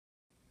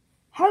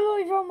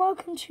Hello everyone,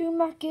 welcome to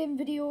my game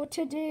video.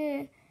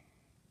 Today,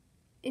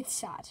 it's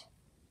sad.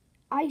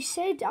 I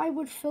said I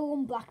would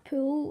film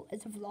Blackpool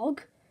as a vlog.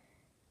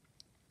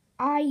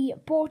 I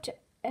bought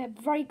a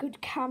very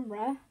good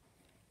camera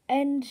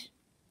and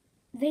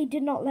they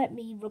did not let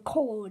me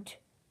record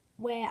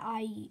where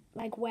I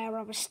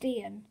was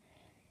staying.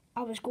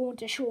 I was going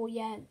to show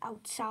you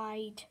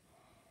outside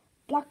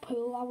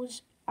Blackpool.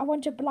 I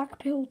went to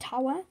Blackpool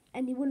Tower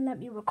and they wouldn't let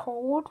me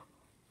record.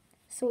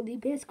 So they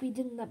basically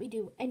didn't let me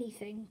do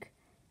anything.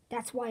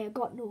 That's why I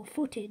got no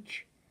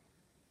footage.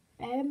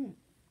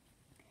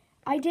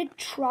 I did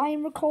try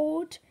and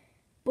record,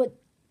 but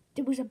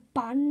there was a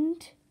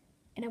band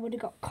and I would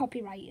have got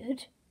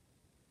copyrighted.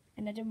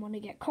 And I didn't want to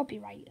get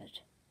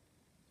copyrighted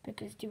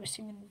because they were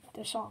singing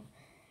the song.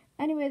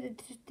 Anyway,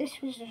 this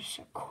was just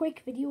a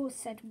quick video that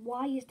said,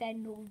 why is there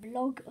no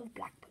vlog of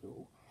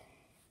Blackpool?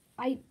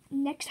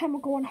 Next time I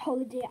go on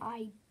holiday,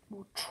 I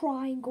will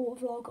try and go a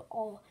vlog,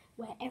 or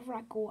wherever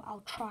I go,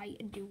 I'll try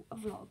and do a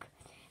vlog.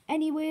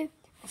 Anyway,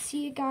 I'll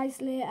see you guys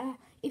later.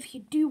 If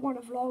you do want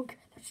a vlog,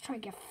 let's try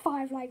and get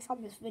 5 likes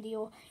on this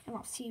video, and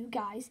I'll see you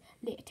guys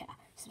later.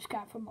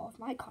 Subscribe for more of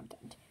my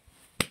content.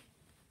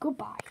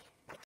 Goodbye.